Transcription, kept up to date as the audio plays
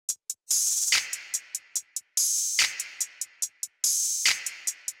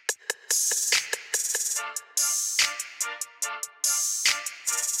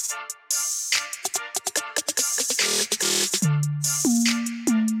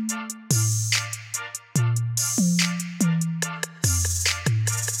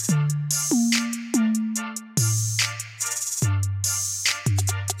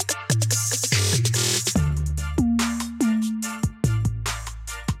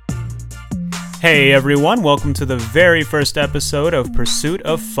Hey everyone, welcome to the very first episode of Pursuit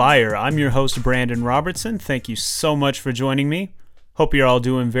of Fire. I'm your host, Brandon Robertson. Thank you so much for joining me. Hope you're all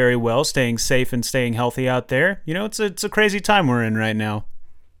doing very well, staying safe and staying healthy out there. You know, it's a crazy time we're in right now.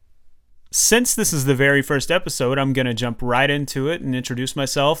 Since this is the very first episode, I'm going to jump right into it and introduce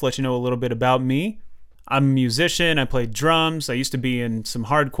myself, let you know a little bit about me. I'm a musician, I play drums, I used to be in some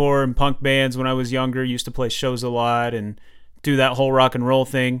hardcore and punk bands when I was younger, used to play shows a lot and do that whole rock and roll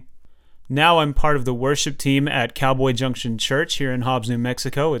thing. Now I'm part of the worship team at Cowboy Junction Church here in Hobbs, New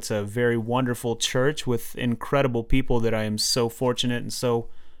Mexico. It's a very wonderful church with incredible people that I am so fortunate and so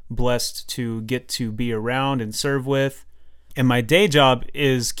blessed to get to be around and serve with. And my day job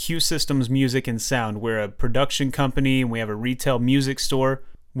is Q Systems Music and Sound. We're a production company and we have a retail music store.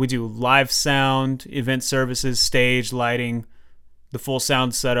 We do live sound, event services, stage, lighting, the full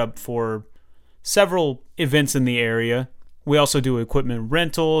sound setup for several events in the area. We also do equipment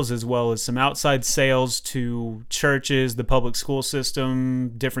rentals as well as some outside sales to churches, the public school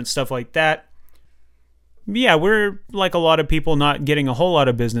system, different stuff like that. Yeah, we're like a lot of people not getting a whole lot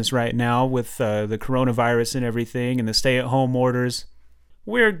of business right now with the coronavirus and everything and the stay-at-home orders.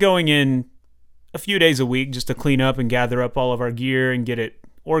 We're going in a few days a week just to clean up and gather up all of our gear and get it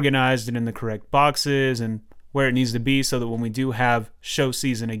organized and in the correct boxes and where it needs to be so that when we do have show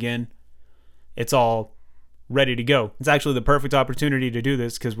season again, it's all ready to go. It's actually the perfect opportunity to do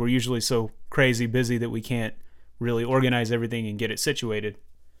this because we're usually so crazy busy that we can't really organize everything and get it situated.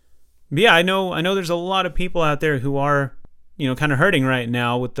 But yeah, I know there's a lot of people out there who are, kind of hurting right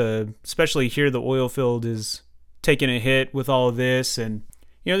now with especially here the oil field is taking a hit with all of this, and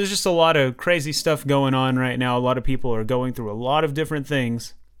there's just a lot of crazy stuff going on right now. A lot of people are going through a lot of different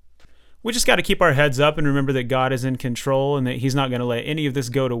things. We just got to keep our heads up and remember that God is in control and that He's not going to let any of this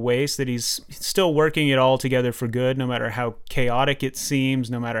go to waste, that He's still working it all together for good, no matter how chaotic it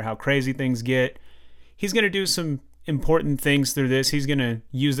seems, no matter how crazy things get. He's going to do some important things through this. He's going to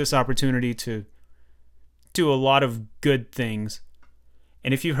use this opportunity to do a lot of good things.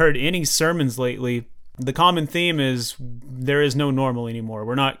 And if you've heard any sermons lately, the common theme is there is no normal anymore.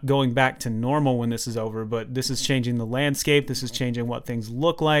 We're not going back to normal when this is over, but this is changing the landscape. This is changing what things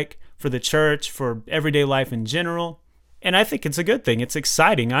look like for the church, for everyday life in general. And I think it's a good thing. It's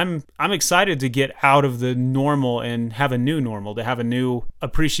exciting. I'm excited to get out of the normal and have a new normal, to have a new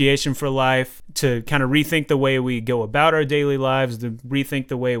appreciation for life, to kind of rethink the way we go about our daily lives, to rethink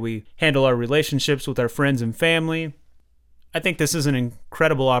the way we handle our relationships with our friends and family. I think this is an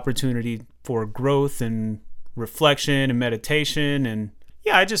incredible opportunity for growth and reflection and meditation. And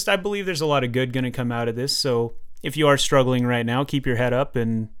yeah, I believe there's a lot of good going to come out of this. So if you are struggling right now, keep your head up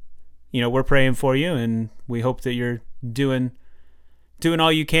and, we're praying for you and we hope that you're doing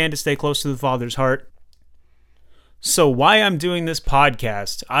all you can to stay close to the Father's heart. So why I'm doing this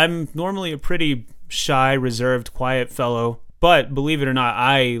podcast, I'm normally a pretty shy, reserved, quiet fellow, but believe it or not,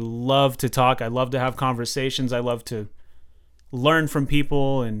 I love to talk. I love to have conversations. I love to learn from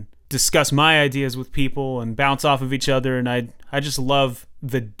people and discuss my ideas with people and bounce off of each other. And I just love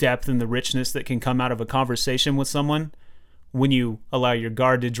the depth and the richness that can come out of a conversation with someone when you allow your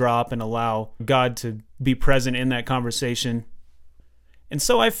guard to drop and allow God to be present in that conversation. And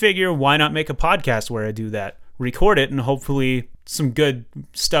so I figure, why not make a podcast where I do that? Record it, and hopefully some good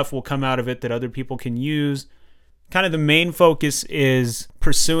stuff will come out of it that other people can use. Kind of the main focus is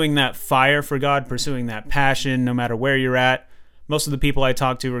pursuing that fire for God, pursuing that passion, no matter where you're at. Most of the people I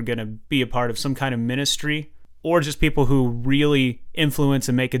talk to are going to be a part of some kind of ministry, or just people who really influence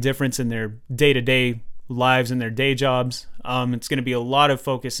and make a difference in their day-to-day lives and their day jobs. It's going to be a lot of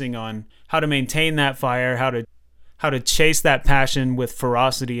focusing on how to maintain that fire, how to chase that passion with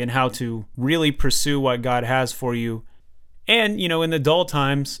ferocity, and how to really pursue what God has for you. And, in the dull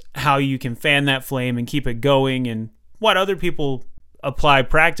times, how you can fan that flame and keep it going, and what other people apply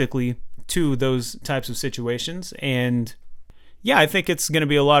practically to those types of situations. And yeah, I think it's going to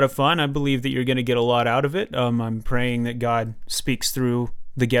be a lot of fun. I believe that you're going to get a lot out of it. I'm praying that God speaks through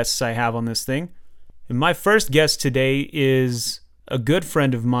the guests I have on this thing. And my first guest today is a good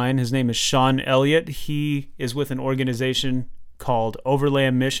friend of mine. His name is Sean Elliott. He is with an organization called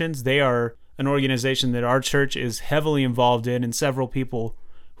Overland Missions. They are an organization that our church is heavily involved in, and several people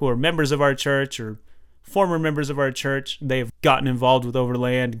who are members of our church or former members of our church, they've gotten involved with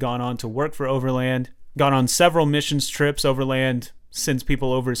Overland, gone on to work for Overland, gone on several missions trips overland, sends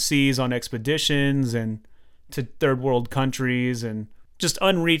people overseas on expeditions and to third world countries and just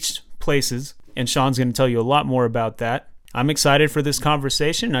unreached places. And Sean's going to tell you a lot more about that. I'm excited for this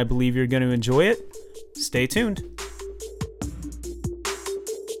conversation. I believe you're going to enjoy it. Stay tuned.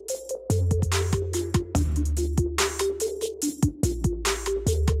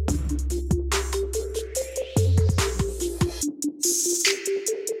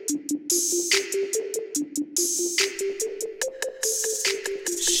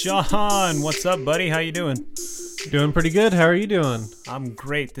 Sean, what's up, buddy? How you doing? Doing pretty good. How are you doing? I'm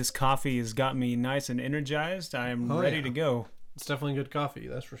great. This coffee has got me nice and energized. I am ready to go. It's definitely good coffee,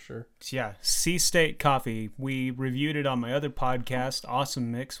 that's for sure. Yeah, Sea State Coffee. We reviewed it on my other podcast,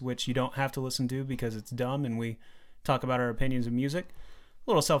 Awesome Mix, which you don't have to listen to because it's dumb and we talk about our opinions of music. A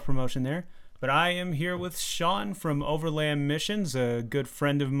little self-promotion there. But I am here with Sean from Overland Missions, a good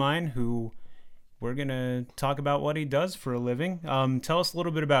friend of mine who we're going to talk about what he does for a living. Tell us a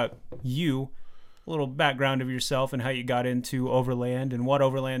little bit about you, a little background of yourself and how you got into Overland and what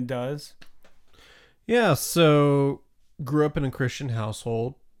Overland does. Yeah, so grew up in a Christian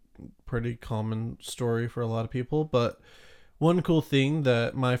household. Pretty common story for a lot of people, but one cool thing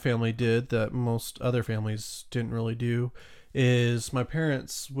that my family did that most other families didn't really do is my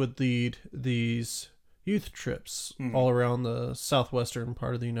parents would lead these youth trips all around the southwestern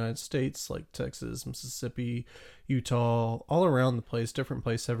part of the United States, like Texas, Mississippi, Utah, all around the place, different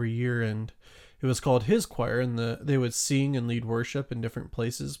place every year. And it was called His Choir, and they would sing and lead worship in different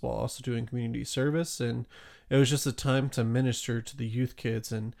places while also doing community service. And it was just a time to minister to the youth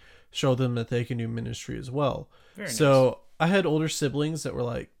kids and show them that they can do ministry as well. Very so nice. I had older siblings that were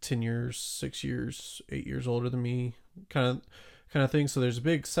like 10 years, 6 years, 8 years older than me, kind of thing. So there's a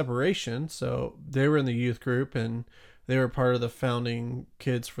big separation. So they were in the youth group and they were part of the founding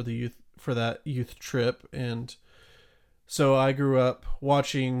kids for that youth trip. And so I grew up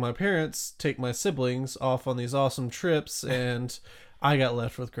watching my parents take my siblings off on these awesome trips, and I got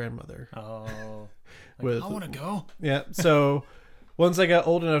left with grandmother. Oh, I want to go. Yeah. So once I got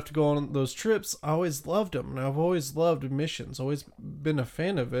old enough to go on those trips, I always loved them, and I've always loved missions, always been a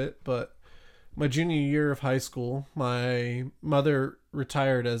fan of it. But my junior year of high school, my mother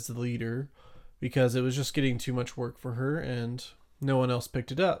retired as the leader because it was just getting too much work for her and no one else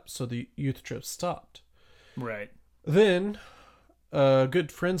picked it up. So the youth trip stopped. Right. Then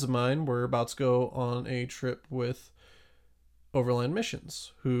good friends of mine were about to go on a trip with Overland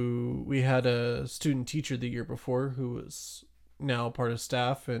Missions, who we had a student teacher the year before who was now part of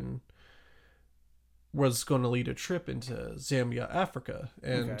staff and was going to lead a trip into Zambia, Africa.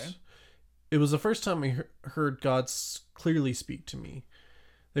 And it was the first time I heard God clearly speak to me.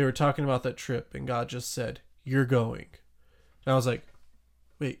 They were talking about that trip, and God just said, "You're going." And I was like,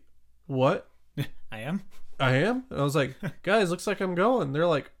 "Wait, what?" I am? I am? And I was like, "Guys, looks like I'm going." They're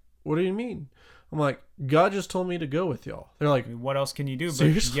like, "What do you mean?" I'm like, "God just told me to go with y'all." They're like, What else can you do? But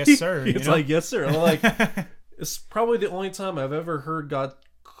 "Seriously?" yes, sir. It's like, "Yes, sir." I'm like, it's probably the only time I've ever heard God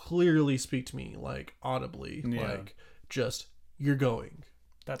clearly speak to me, like audibly, like just, "You're going."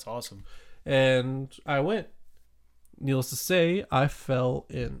 That's awesome. And I went. Needless to say, I fell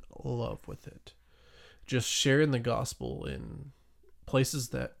in love with it. Just sharing the gospel in places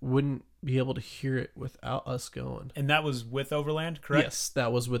that wouldn't be able to hear it without us going. And that was with Overland, correct? Yes,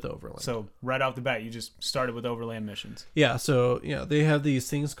 that was with Overland. So right off the bat, you just started with Overland Missions. Yeah, so they have these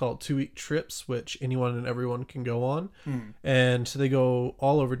things called 2-week trips, which anyone and everyone can go on. And they go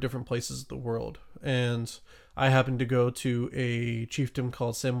all over different places of the world. And I happened to go to a chiefdom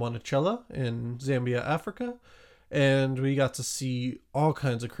called Samwanachela in Zambia, Africa. And we got to see all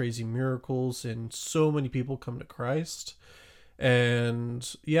kinds of crazy miracles and so many people come to Christ.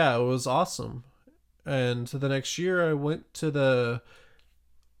 And yeah, it was awesome. And the next year I went to the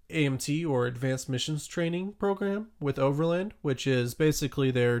AMT, or Advanced Missions Training Program, with Overland, which is basically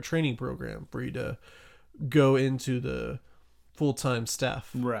their training program for you to go into the full-time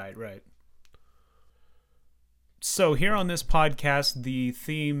staff. Right. So here on this podcast, the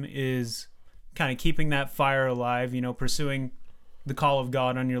theme is kind of keeping that fire alive, pursuing the call of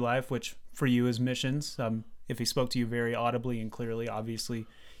God on your life, which for you is missions. If he spoke to you very audibly and clearly, obviously,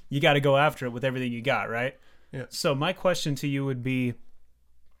 you got to go after it with everything you got, right? Yeah. So my question to you would be,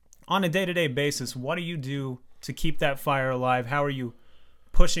 on a day-to-day basis, what do you do to keep that fire alive? How are you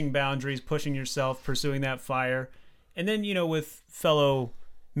pushing boundaries, pushing yourself, pursuing that fire? And then, with fellow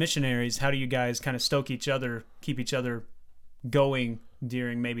missionaries, how do you guys kind of stoke each other, keep each other going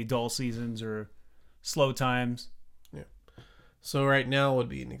during maybe dull seasons or slow times? Yeah. So right now would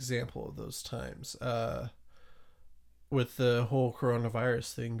be an example of those times. With the whole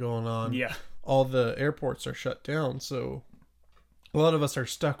coronavirus thing going on, all the airports are shut down, so a lot of us are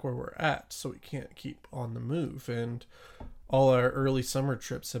stuck where we're at, so we can't keep on the move, and all our early summer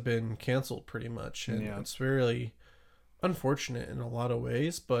trips have been canceled pretty much, and it's really unfortunate in a lot of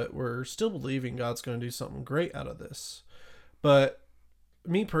ways, but we're still believing God's going to do something great out of this. But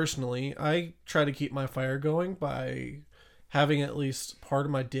me personally, I try to keep my fire going by having at least part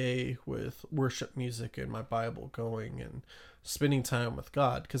of my day with worship music and my Bible going, and spending time with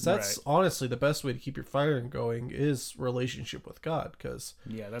God, because that's honestly the best way to keep your fire going is relationship with God, because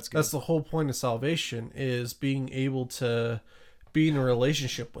that's good. that's the whole point of salvation, is being able to be in a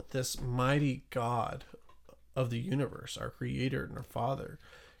relationship with this mighty God of the universe, our creator and our father,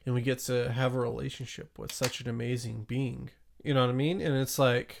 and we get to have a relationship with such an amazing being, you know what I mean? And it's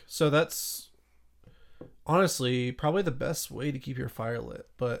like, so that's honestly probably the best way to keep your fire lit.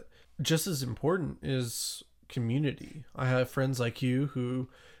 But just as important is community. I have friends like you who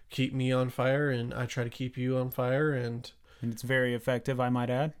keep me on fire, and I try to keep you on fire, and it's very effective, I might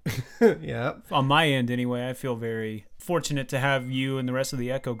add. Yeah. On my end anyway, I feel very fortunate to have you and the rest of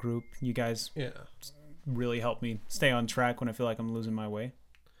the Echo group. You guys really help me stay on track when I feel like I'm losing my way.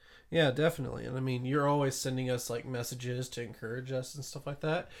 Yeah, definitely. And I mean, you're always sending us like messages to encourage us and stuff like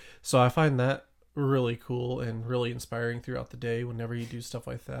that. So I find that really cool and really inspiring throughout the day whenever you do stuff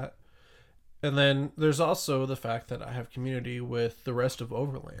like that. And then there's also the fact that I have community with the rest of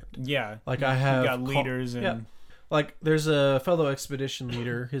Overland. Yeah. Like I have... You got leaders and... Yeah. Like there's a fellow expedition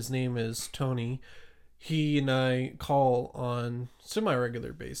leader. His name is Tony. He and I call on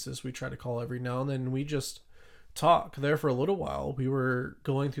semi-regular basis. We try to call every now and then. We just talk there for a little while. We were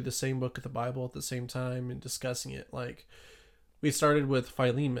going through the same book of the Bible at the same time and discussing it. Like we started with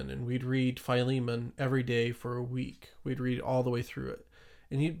Philemon, and we'd read Philemon every day for a week. We'd read all the way through it.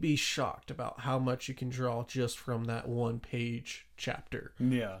 And you'd be shocked about how much you can draw just from that one page chapter.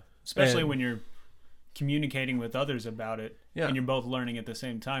 Yeah. Especially when you're communicating with others about it, and you're both learning at the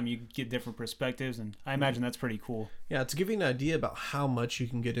same time. You get different perspectives, and I imagine that's pretty cool. Yeah, to give you an idea about how much you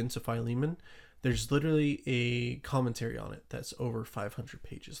can get into Philemon, there's literally a commentary on it that's over 500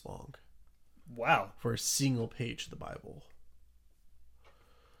 pages long. Wow. For a single page of the Bible.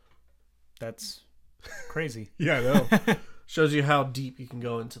 That's crazy. Yeah, I know. Shows you how deep you can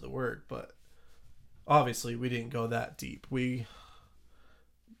go into the word, but obviously we didn't go that deep. We're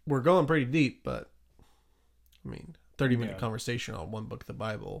going pretty deep, but I mean, 30-minute conversation on one book of the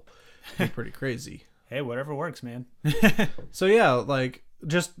Bible is pretty crazy. Hey, whatever works, man. So yeah, like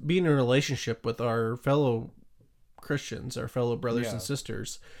just being in a relationship with our fellow Christians, our fellow brothers and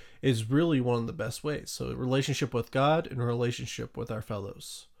sisters, is really one of the best ways. So a relationship with God and a relationship with our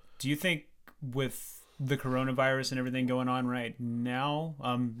fellows. Do you think with the coronavirus and everything going on right now,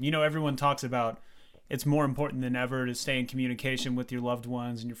 everyone talks about it's more important than ever to stay in communication with your loved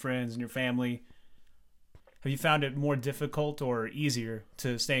ones and your friends and your family. Have you found it more difficult or easier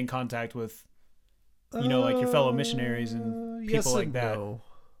to stay in contact with, like your fellow missionaries and people like that? No.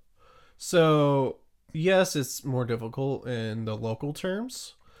 So, yes, it's more difficult in the local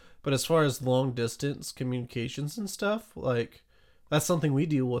terms, but as far as long distance communications and stuff, like that's something we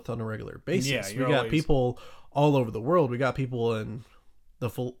deal with on a regular basis. We got people all over the world. We got people in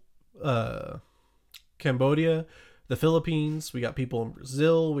the Cambodia, the Philippines. We got people in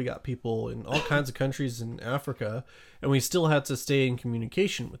Brazil. We got people in all kinds of countries in Africa, and we still had to stay in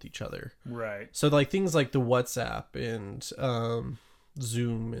communication with each other. Right. So like things like the WhatsApp and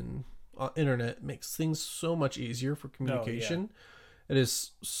Zoom and internet makes things so much easier for communication. It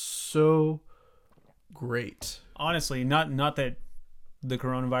is so great. Honestly, not that the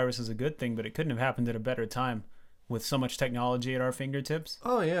coronavirus is a good thing, but it couldn't have happened at a better time with so much technology at our fingertips.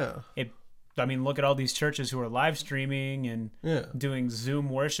 Oh yeah. Look at all these churches who are live streaming and doing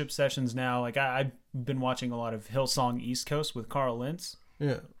Zoom worship sessions now. Like I've been watching a lot of Hillsong East Coast with Carl Lentz.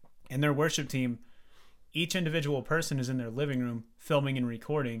 Yeah. And their worship team, each individual person is in their living room filming and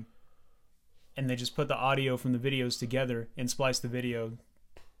recording, and they just put the audio from the videos together and splice the video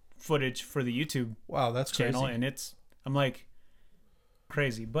footage for the YouTube channel. Crazy. And I'm like,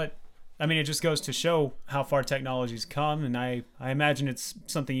 crazy. But I mean, it just goes to show how far technology's come, and I imagine it's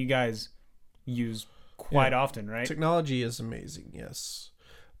something you guys use quite often, right? Technology is amazing, yes.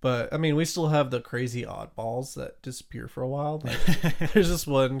 But I mean, we still have the crazy oddballs that disappear for a while. Like, there's this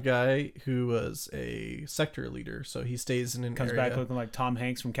one guy who was a sector leader, so he stays in an Comes area. back looking like Tom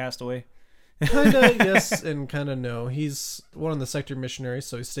Hanks from Castaway. Kinda yes, and kinda no. He's one of the sector missionaries,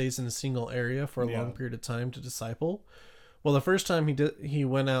 so he stays in a single area for a long period of time to disciple. Well, the first time he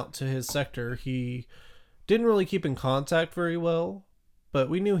went out to his sector, he didn't really keep in contact very well, but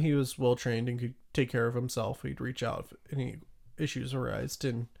we knew he was well trained and could take care of himself. He'd reach out if any issues arised,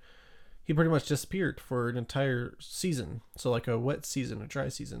 and he pretty much disappeared for an entire season. So like a wet season, a dry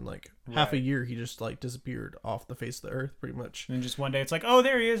season, like half a year, he just like disappeared off the face of the earth pretty much. And just one day it's like, oh,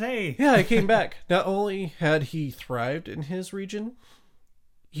 there he is, hey. Yeah, he came back. Not only had he thrived in his region,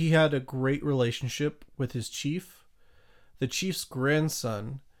 he had a great relationship with his chief. The chief's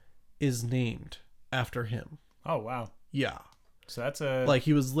grandson is named after him. Oh, wow. Yeah. So that's a like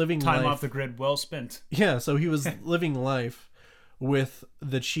he was living time life off the grid well spent. Yeah, so he was living life with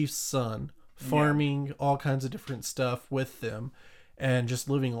the chief's son, farming all kinds of different stuff with them, and just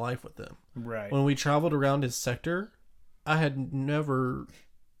living life with them. Right. When we traveled around his sector, I had never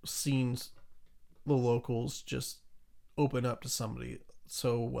seen the locals just open up to somebody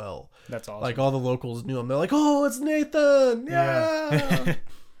so well. That's awesome. Like, all the locals knew him. They're like, "Oh, it's Nathan!" Yeah.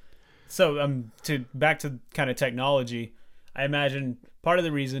 So back to kind of technology, I imagine part of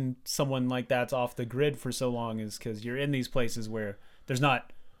the reason someone like that's off the grid for so long is because you're in these places where there's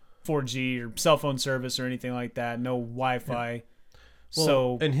not 4G or cell phone service or anything like that, no Wi-Fi. Well,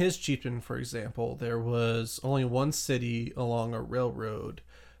 So in his chieftain, for example, there was only one city along a railroad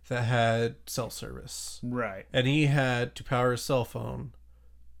that had cell service. right. And he had, to power his cell phone,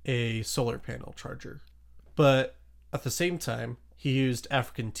 a solar panel charger. But at the same time, he used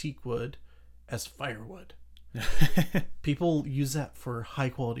African teak wood as firewood. People use that for high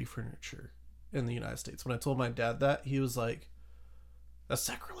quality furniture in the United States. When I told my dad that, he was like, "That's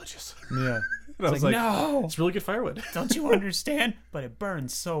sacrilegious." Yeah. And I was like, no, "It's really good firewood." don't you understand? But it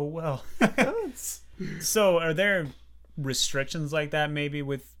burns so well. So are there restrictions like that maybe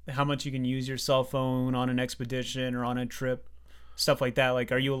with how much you can use your cell phone on an expedition or on a trip? Stuff like that.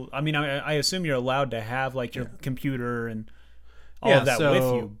 Like, are you, I mean, I assume you're allowed to have like your computer and all of that with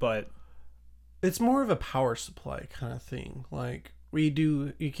you, but it's more of a power supply kind of thing. Like,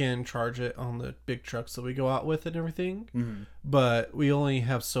 you can charge it on the big trucks that we go out with and everything, but we only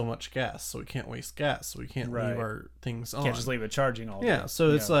have so much gas, so we can't waste gas, so we can't leave our things on. can't just leave it charging all day. Yeah,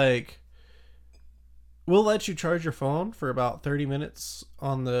 so it's like, we'll let you charge your phone for about 30 minutes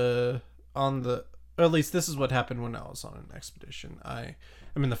on the or at least this is what happened when I was on an expedition. I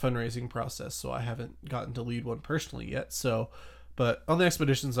am in the fundraising process, so I haven't gotten to lead one personally yet. So, but on the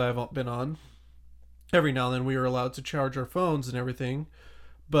expeditions I've been on, every now and then we were allowed to charge our phones and everything,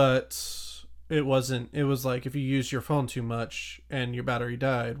 but it was like, if you use your phone too much and your battery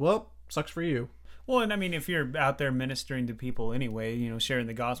died, well, sucks for you. Well, and I mean, if you're out there ministering to people anyway, sharing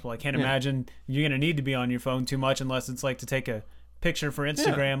the gospel, I can't imagine you're going to need to be on your phone too much unless it's like to take a picture for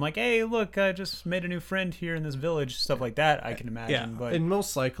Instagram, like, hey, look, I just made a new friend here in this village, stuff like that. I can imagine. But and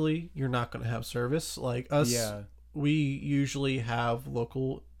most likely you're not going to have service like us. We usually have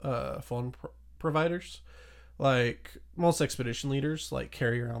local phone providers. Like, most expedition leaders like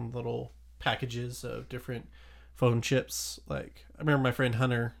carry around little packages of different phone chips. Like, I remember my friend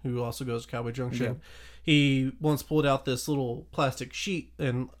Hunter, who also goes to Cowboy Junction, he once pulled out this little plastic sheet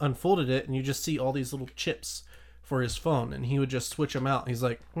and unfolded it, and you just see all these little chips for his phone, and he would just switch them out. He's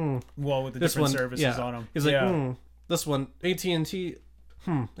like, well, with the different services on them. He's like, this one, AT&T,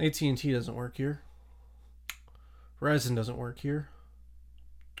 AT&T doesn't work here. Verizon doesn't work here.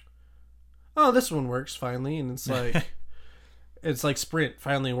 Oh, this one works finally. And it's like, it's like Sprint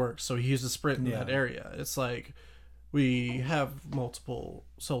finally works. So he uses Sprint in that area. It's like, we have multiple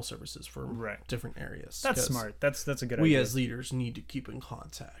cell services for different areas. That's smart. That's a good idea. We as leaders need to keep in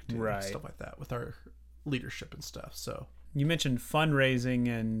contact and right. stuff like that with our leadership and stuff. So you mentioned fundraising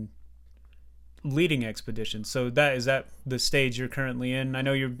and leading expeditions. So is that the stage you're currently in? I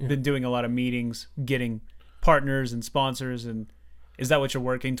know you've been doing a lot of meetings, getting partners and sponsors, and is that what you're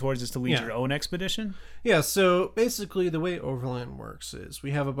working towards, is to lead your own expedition? Yeah, so basically the way Overland works is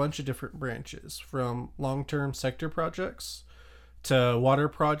we have a bunch of different branches, from long-term sector projects to water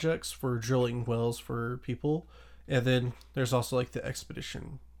projects for drilling wells for people, and then there's also like the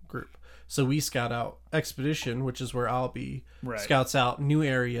expedition group. So we scout out expedition, which is where I'll be, scouts out new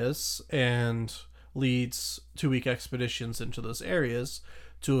areas and leads 2-week expeditions into those areas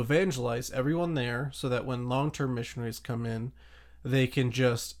to evangelize everyone there, so that when long-term missionaries come in, they can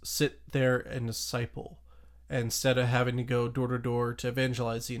just sit there and disciple, instead of having to go door to door to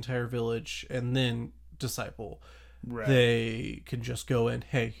evangelize the entire village and then disciple. They can just go in,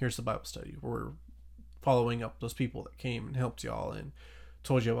 hey, here's the Bible study. We're following up those people that came and helped y'all and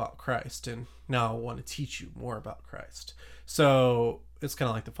told you about Christ, and now I want to teach you more about Christ. So it's kind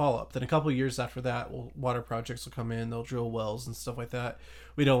of like the follow-up. Then a couple of years after that, water projects will come in, they'll drill wells and stuff like that.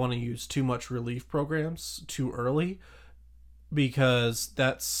 We don't want to use too much relief programs too early, because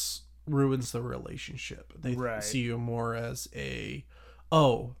that's ruins the relationship. They see you more as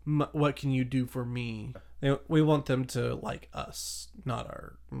what can you do for me? We want them to like us, not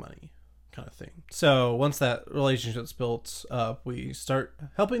our money, kind of thing. So once that relationship's built up, we start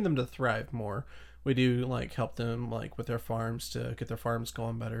helping them to thrive more. We do like help them like with their farms, to get their farms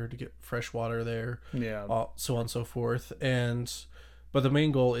going better, to get fresh water there, so on and so forth. But the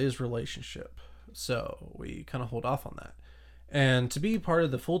main goal is relationship, so we kind of hold off on that. And to be part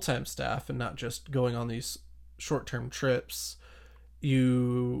of the full-time staff and not just going on these short-term trips,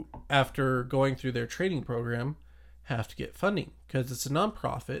 you, after going through their training program, have to get funding because it's a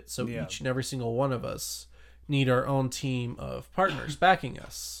nonprofit. So Yeah. each and every single one of us need our own team of partners backing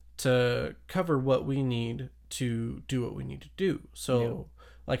us to cover what we need to do what we need to do. So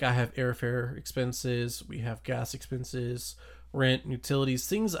like I have airfare expenses, we have gas expenses, rent, utilities,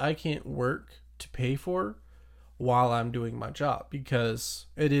 things I can't work to pay for while I'm doing my job because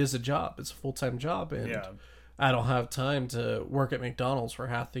it is a job. It's a full-time job, and I don't have time to work at McDonald's for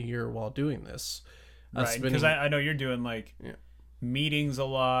half the year while doing this. Right, because I know you're doing like meetings a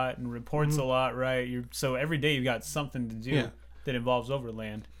lot and reports a lot, right? So every day you've got something to do that involves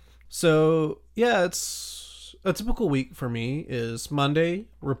overland. So yeah, it's a typical week for me is Monday,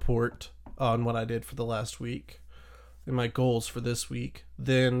 report on what I did for the last week and my goals for this week.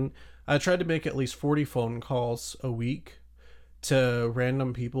 Then I tried to make at least 40 phone calls a week to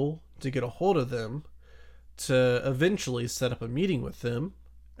random people to get a hold of them, to eventually set up a meeting with them,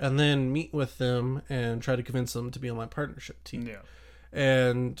 and then meet with them and try to convince them to be on my partnership team. Yeah.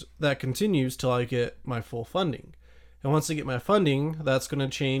 And that continues till I get my full funding. And once I get my funding, that's going to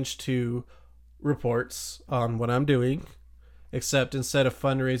change to reports on what I'm doing, except instead of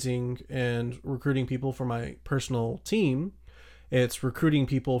fundraising and recruiting people for my personal team, it's recruiting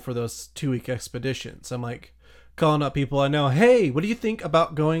people for those 2-week expeditions. I'm like calling up people I know, hey, what do you think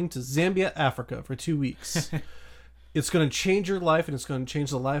about going to Zambia, Africa for 2 weeks? It's going to change your life, and it's going to change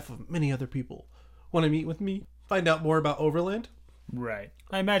the life of many other people. Want to meet with me? Find out more about Overland? Right.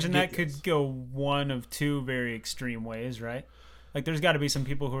 I imagine that could go one of two very extreme ways, right? Like, there's got to be some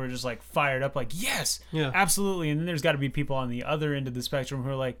people who are just, like, fired up, like, yes, absolutely. And then there's got to be people on the other end of the spectrum who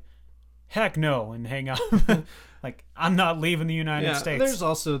are like, heck no, and hang up. Like, I'm not leaving the United States. There's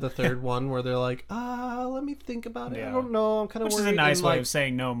also the third one where they're like, let me think about it. I don't know. I'm kind of worried. Which is a nice way of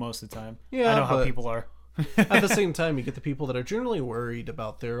saying no most of the time. Yeah, I know how people are. At the same time, you get the people that are generally worried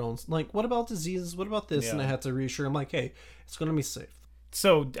about their own, like, what about diseases? What about this? And I have to reassure them, like, hey, it's going to be safe.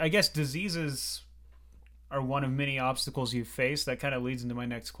 So I guess diseases are one of many obstacles you face. That kind of leads into my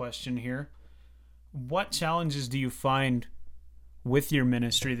next question here. What challenges do you find with your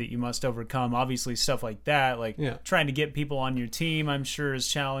ministry that you must overcome? Obviously stuff like that, like trying to get people on your team, I'm sure is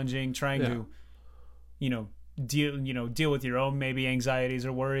challenging. Trying to, deal with your own maybe anxieties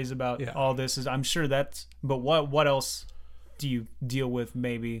or worries about all this is, I'm sure that's, but what else do you deal with?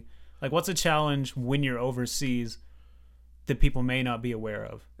 Maybe like what's a challenge when you're overseas that people may not be aware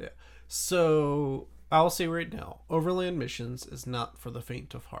of? So I'll say right now, overland missions is not for the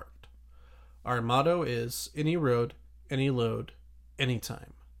faint of heart. Our motto is any road, any load,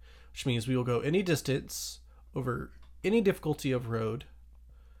 anytime, which means we will go any distance over any difficulty of road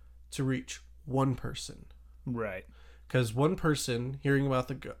to reach one person. Right. Because one person hearing about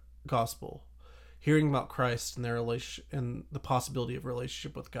the gospel, hearing about Christ and their relation and the possibility of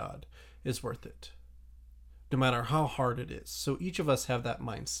relationship with God is worth it, no matter how hard it is. So each of us have that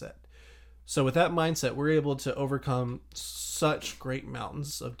mindset. So with that mindset, we're able to overcome such great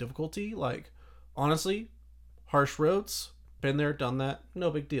mountains of difficulty. Like, honestly, harsh roads, been there, done that, no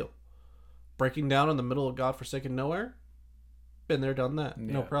big deal. Breaking down in the middle of godforsaken nowhere, been there, done that,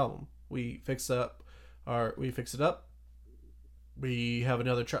 no problem. We fix it up. We have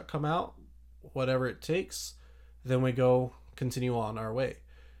another truck come out, whatever it takes. Then we go continue on our way.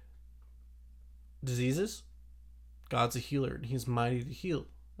 Diseases, God's a healer and he's mighty to heal,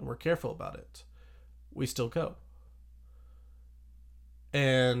 and we're careful about it. We still go.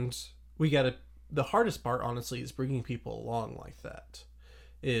 And the hardest part, honestly, is bringing people along like that.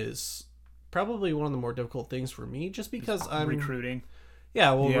 Is probably one of the more difficult things for me, just because I'm recruiting.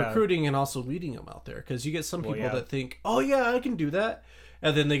 Recruiting and also leading them out there. Because you get some people that think, oh yeah, I can do that.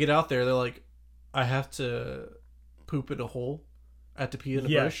 And then they get out there, they're like, I have to poop in a hole. I have to pee in a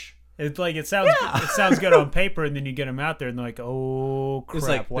bush. It's like, it sounds good on paper, and then you get them out there and they're like, oh crap, it's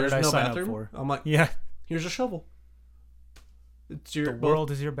like, what did I sign up for? I'm like, here's a shovel. The world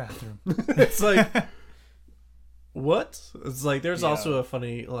is your bathroom. It's like, what? It's like, there's also a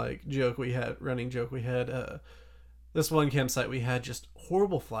funny running joke we had. This one campsite we had just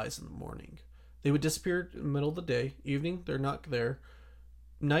horrible flies in the morning. They would disappear in the middle of the day. Evening, they're not there.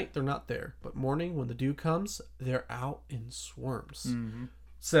 Night, they're not there. But morning, when the dew comes, they're out in swarms. Mm-hmm.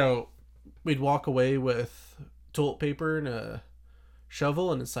 So we'd walk away with toilet paper and a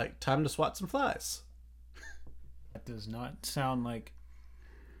shovel, and it's like, time to swat some flies. That does not sound like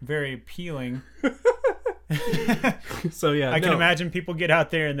very appealing. So I can imagine people get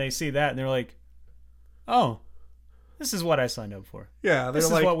out there and they see that and they're like, oh, this is what I signed up for. Yeah, this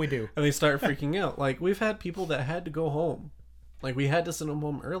is what we do. And they start freaking out. Like, we've had people that had to go home. Like, we had to send them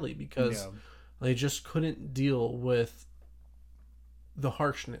home early because they just couldn't deal with the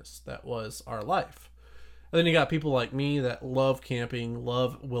harshness that was our life. And then you got people like me that love camping,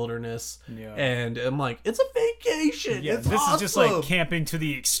 love wilderness, Yeah. and I'm like, it's a vacation. Yeah, it's this awesome. is just like camping to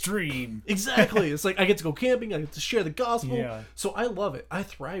the extreme. Exactly. It's like I get to go camping, I get to share the gospel. Yeah. So I love it. I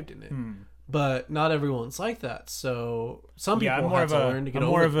thrived in it. But not everyone's like that. So some people I'm have to learn to get I'm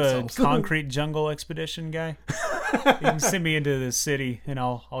over more of a themselves. concrete jungle expedition guy. You can send me into the city, and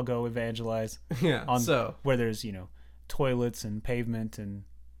I'll go evangelize Yeah. on So where there's toilets and pavement and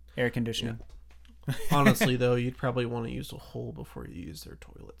air conditioning. honestly, though, you'd probably want to use a hole before you use their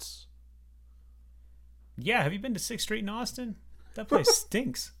toilets. Yeah, have you been to 6th Street in Austin? That place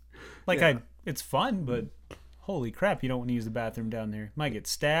stinks. Like Yeah. it's fun, but holy crap, you don't want to use the bathroom down there. You might get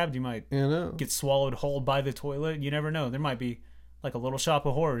stabbed, you might You know. get swallowed whole by the toilet. You never know. There might be like a little shop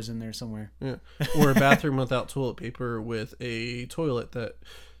of horrors in there somewhere. Yeah. Or a bathroom without toilet paper with a toilet that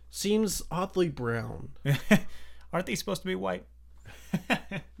seems oddly brown. Aren't they supposed to be white?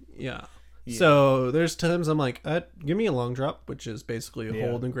 Yeah. So there's times I'm like, give me a long drop, which is basically a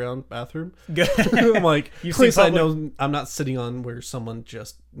hole in the ground bathroom. I'm like, You've please, seen I know I'm not sitting on where someone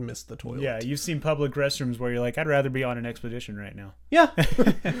just missed the toilet. Yeah, you've seen public restrooms where you're like, I'd rather be on an expedition right now. Yeah.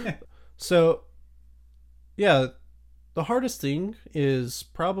 So, yeah, the hardest thing is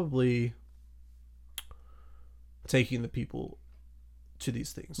probably taking the people to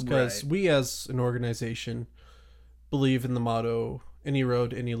these things. Because Right. we as an organization believe in the motto, any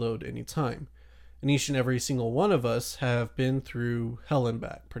road, any load, any time. And each and every single one of us have been through hell and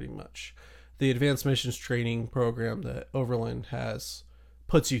back, pretty much. The advanced missions training program that Overland has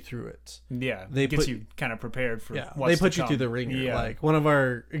puts you through it. Yeah, They gets put- you kind of prepared for Yeah, what's they put to you through come. the ringer. Yeah. Like one of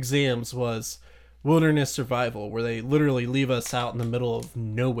our exams was wilderness survival, where they literally leave us out in the middle of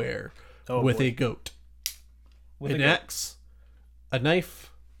nowhere with boy. a goat, With an a goat. axe, a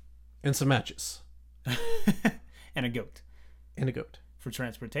knife, and some matches, And a goat. and a goat. For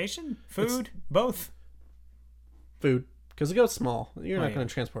transportation? Food? Both? Food, because the goat's small. You're Oh, not yeah. going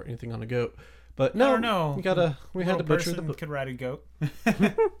to transport anything on a goat. But no, I don't know. we had to butcher person the. could ride a goat.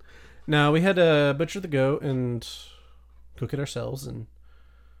 No, we had to butcher the goat and cook it ourselves, and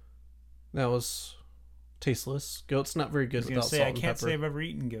that was tasteless. Goat's not very I good was gonna without say, salt I and can't pepper. say I've ever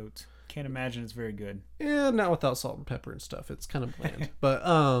eaten goat. Can't imagine it's very good. Yeah, not without salt and pepper and stuff. It's kind of bland. But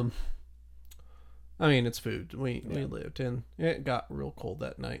I mean, it's food. We lived, and it got real cold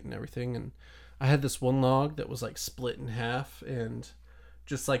that night and everything. And I had this one log that was like split in half and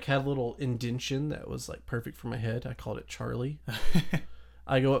just like had a little indention that was like perfect for my head. I called it Charlie.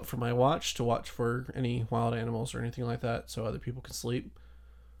 I go up for my watch to watch for any wild animals or anything like that, so other people can sleep.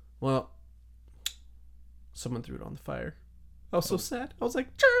 Well, someone threw it on the fire. I was so sad. I was like,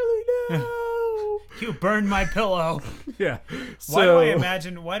 Charlie, no. You burned my pillow. Yeah. Why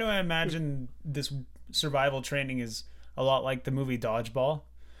do I imagine this survival training is a lot like the movie Dodgeball?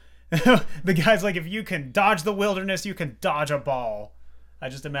 The guy's like, if you can dodge the wilderness, you can dodge a ball. I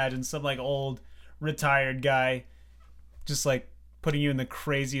just imagine some like old retired guy just like putting you in the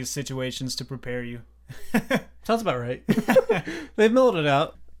craziest situations to prepare you. Sounds about right. They've mellowed it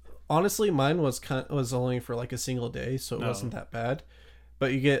out. Honestly, mine was only for like a single day, so it wasn't that bad.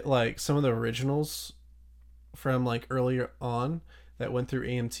 But you get like some of the originals from like earlier on that went through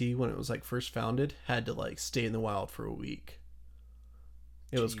AMT when it was like first founded, had to like stay in the wild for a week.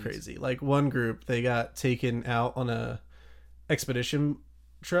 It was crazy. Like one group, they got taken out on a expedition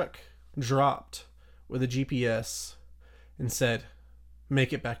truck, dropped with a GPS, and said,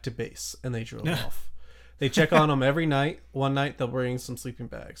 "Make it back to base," and they drove off. They check on them every night. One night they'll bring some sleeping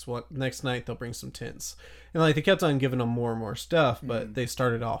bags. Next night they'll bring some tents. And like they kept on giving them more and more stuff, but they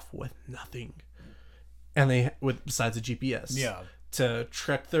started off with nothing. And besides a GPS. Yeah. To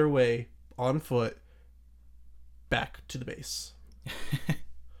trek their way on foot back to the base.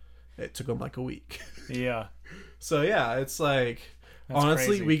 It took them like a week. Yeah. So yeah, it's like That's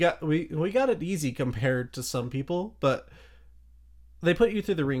honestly crazy. we got it easy compared to some people, but they put you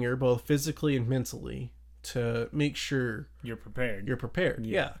through the ringer both physically and mentally to make sure You're prepared. you're prepared.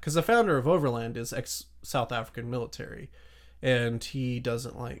 Yeah, because the founder of Overland is ex-South African military, and he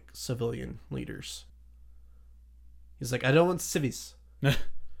doesn't like civilian leaders. He's like, I don't want civvies.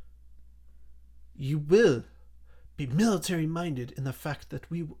 You will be military minded in the fact that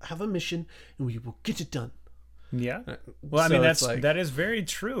we have a mission and we will get it done. Yeah. Well, I So mean, it's like- that is very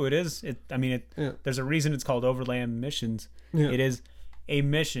true. It is. Yeah. There's a reason it's called Overland Missions. Yeah. It is a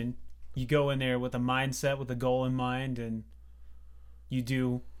mission. You go in there with a mindset, with a goal in mind, and you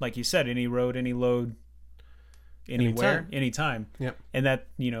do, like you said, any road, any load, anywhere, anytime. Yep. And that,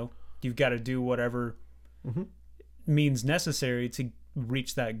 you've got to do whatever means necessary to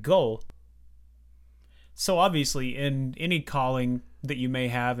reach that goal. So obviously, in any calling that you may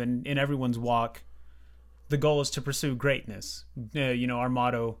have, and in everyone's walk, the goal is to pursue greatness. Our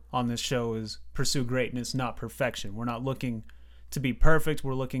motto on this show is pursue greatness, not perfection. We're not looking to be perfect.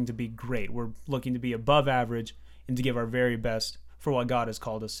 We're looking to be great. We're looking to be above average and to give our very best for what God has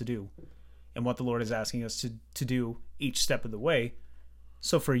called us to do and what the Lord is asking us to do each step of the way.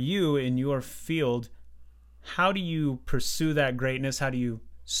 So for you in your field, how do you pursue that greatness? How do you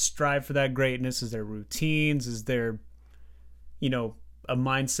strive for that greatness? Is there routines? Is there, a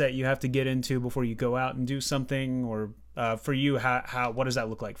mindset you have to get into before you go out and do something? Or for you, what does that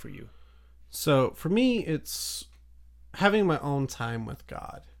look like for you? So for me, it's having my own time with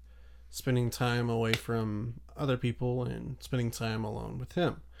God, spending time away from other people and spending time alone with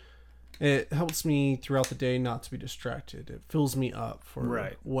Him. It helps me throughout the day not to be distracted. It fills me up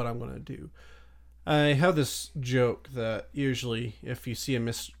for what I'm going to do. I have this joke that usually if you see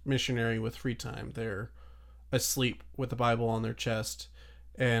a missionary with free time, they're asleep with the Bible on their chest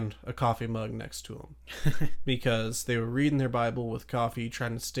and a coffee mug next to them because they were reading their Bible with coffee,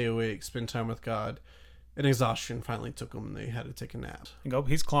 trying to stay awake, spend time with God, and exhaustion finally took them and they had to take a nap.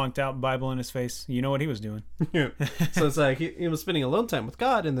 He's clonked out, Bible in his face. You know what he was doing. Yeah. So it's like he was spending alone time with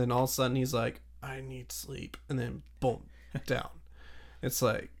God, and then all of a sudden he's like, I need sleep, and then boom, down. It's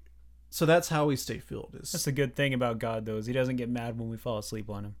like, so that's how we stay filled. That's the good thing about God, though, is He doesn't get mad when we fall asleep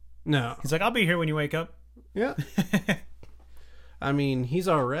on Him. No. He's like, I'll be here when you wake up. Yeah. I mean, He's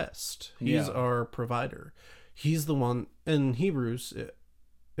our rest. He's our provider. He's the one. In Hebrews,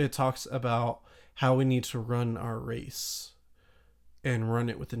 it talks about how we need to run our race and run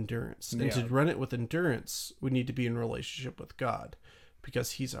it with endurance. And to run it with endurance, we need to be in relationship with God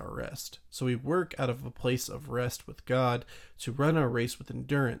because He's our rest. So we work out of a place of rest with God to run our race with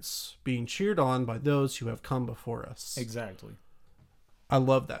endurance, being cheered on by those who have come before us. Exactly. I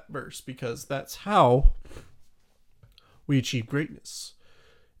love that verse because that's how we achieve greatness,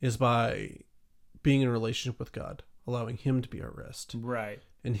 is by being in a relationship with God, allowing Him to be our rest. Right.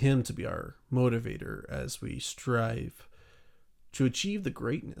 And Him to be our motivator as we strive to achieve the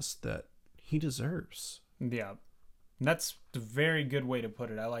greatness that He deserves. Yeah. And that's a very good way to put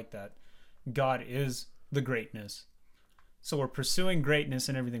it. I like that. God is the greatness. So we're pursuing greatness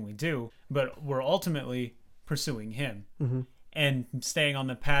in everything we do, but we're ultimately pursuing Him. Mm-hmm. And staying on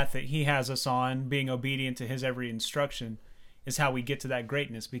the path that He has us on, being obedient to His every instruction, is how we get to that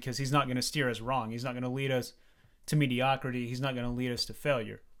greatness, because He's not going to steer us wrong. He's not going to lead us to mediocrity. He's not going to lead us to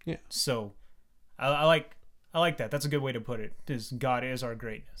failure. Yeah. So I like that. That's a good way to put it, is God is our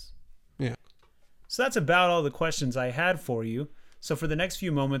greatness. Yeah. So that's about all the questions I had for you. So for the next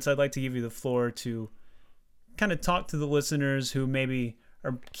few moments, I'd like to give you the floor to kind of talk to the listeners who maybe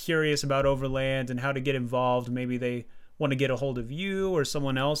are curious about Overland and how to get involved. Maybe they want to get a hold of you or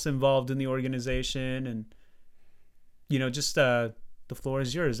someone else involved in the organization, and just the floor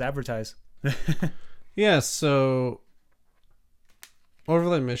is yours. Advertise. Yeah, so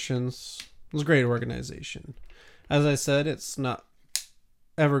Overland Missions is a great organization. As I said, it's not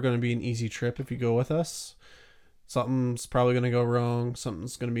ever going to be an easy trip if you go with us. Something's probably going to go wrong.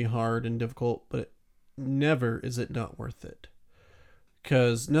 Something's going to be hard and difficult, but never is it not worth it.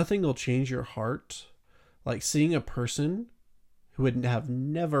 Because nothing will change your heart like seeing a person who would have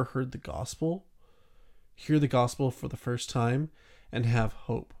never heard the gospel hear the gospel for the first time and have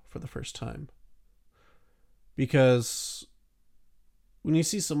hope for the first time. Because when you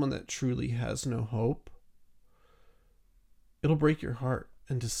see someone that truly has no hope, it'll break your heart.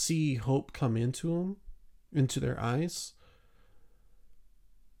 And to see hope come into them, into their eyes,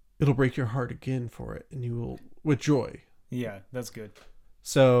 it'll break your heart again for it, and you will, with joy. Yeah, that's good.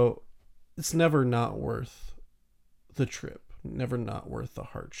 So it's never not worth the trip, never not worth the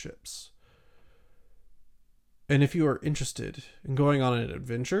hardships. And if you are interested in going on an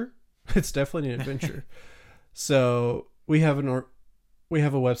adventure, it's definitely an adventure. So we have a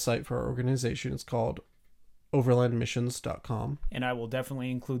website for our organization. It's called overlandmissions.com. And I will definitely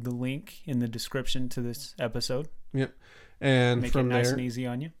include the link in the description to this episode. Yep. And make from it nice there, and easy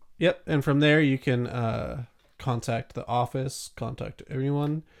on you. Yep. And from there, you can contact the office, contact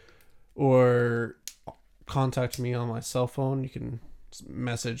everyone, or contact me on my cell phone. You can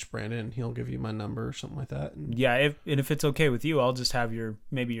message Brandon. He'll give you my number or something like that. And if it's okay with you, I'll just have your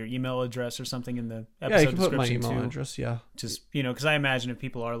email address or something in the episode description. Yeah, you can put my email address. Yeah. Just, because I imagine if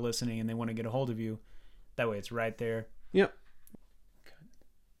people are listening and they want to get a hold of you, that way it's right there. Yep.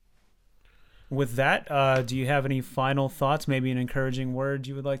 With that, do you have any final thoughts? Maybe an encouraging word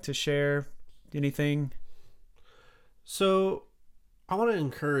you would like to share? Anything? So I want to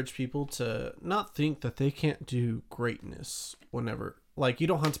encourage people to not think that they can't do greatness whenever. Like, you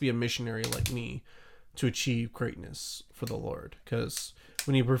don't have to be a missionary like me to achieve greatness for the Lord. Because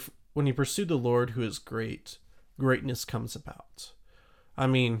when when you pursue the Lord who is great, greatness comes about. I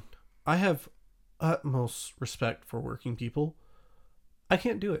mean, I have utmost respect for working people. I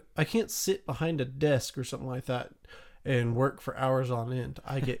can't do it. I can't sit behind a desk or something like that and work for hours on end.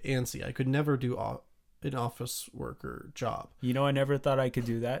 I get antsy. I could never do an office worker job. You know, I never thought I could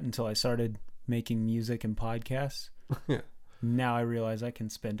do that until I started making music and podcasts. Yeah. Now I realize I can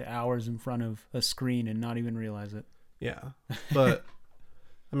spend hours in front of a screen and not even realize it. Yeah. But,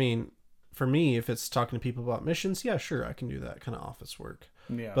 I mean, for me, if it's talking to people about missions, yeah, sure, I can do that kind of office work.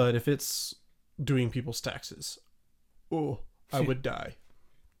 Yeah. But if it's doing people's taxes, I would die.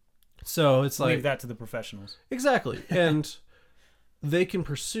 So it's like... Leave that to the professionals. Exactly. And they can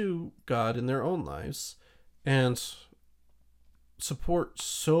pursue God in their own lives and support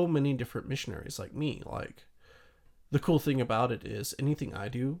so many different missionaries like me. Like, the cool thing about it is anything I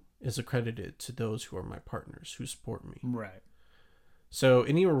do is accredited to those who are my partners, who support me. Right. So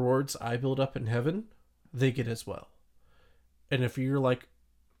any rewards I build up in heaven, they get as well. And if you're like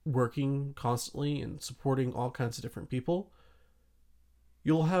working constantly and supporting all kinds of different people,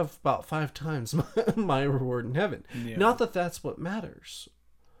 you'll have about 5 times my reward in heaven. Yeah. Not that that's what matters,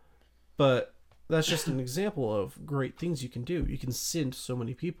 but that's just an example of great things you can do. You can send so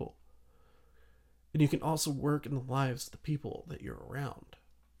many people. And you can also work in the lives of the people that you're around.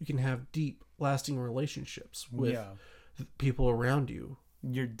 You can have deep, lasting relationships with the people around you.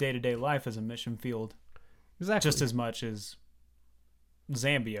 Your day-to-day life is a mission field. Exactly. Just as much as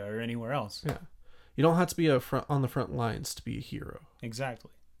Zambia or anywhere else. Yeah. You don't have to be on the front lines to be a hero.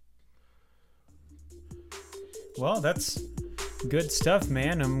 Exactly. Well, that's good stuff,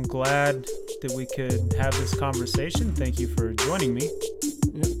 man. I'm glad that we could have this conversation. Thank you for joining me.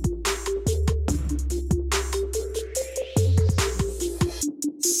 Yeah.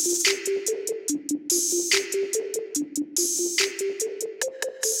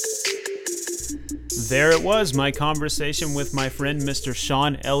 There it was, my conversation with my friend Mr.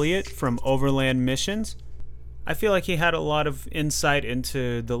 Sean Elliott from Overland Missions. I feel like he had a lot of insight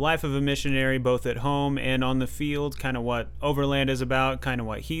into the life of a missionary, both at home and on the field, kind of what Overland is about, kind of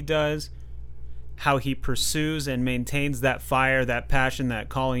what he does, how he pursues and maintains that fire, that passion, that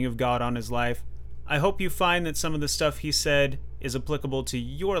calling of God on his life. I hope you find that some of the stuff he said is applicable to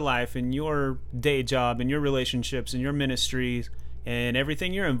your life and your day job and your relationships and your ministries and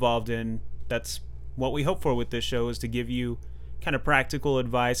everything you're involved in. That's what we hope for with this show, is to give you kind of practical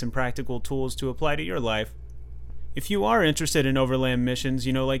advice and practical tools to apply to your life. If you are interested in Overland Missions,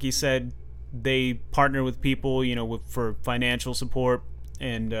 like he said, they partner with people, for financial support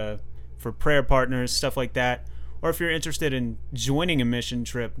and for prayer partners, stuff like that. Or if you're interested in joining a mission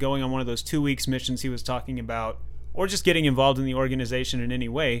trip, going on one of those 2 weeks missions he was talking about, or just getting involved in the organization in any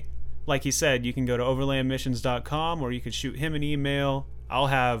way, like he said, you can go to overlandmissions.com, or you could shoot him an email. I'll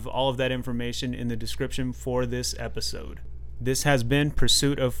have all of that information in the description for this episode. This has been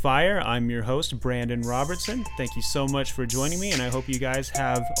Pursuit of Fire. I'm your host, Brandon Robertson. Thank you so much for joining me, and I hope you guys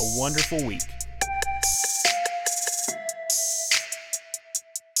have a wonderful week.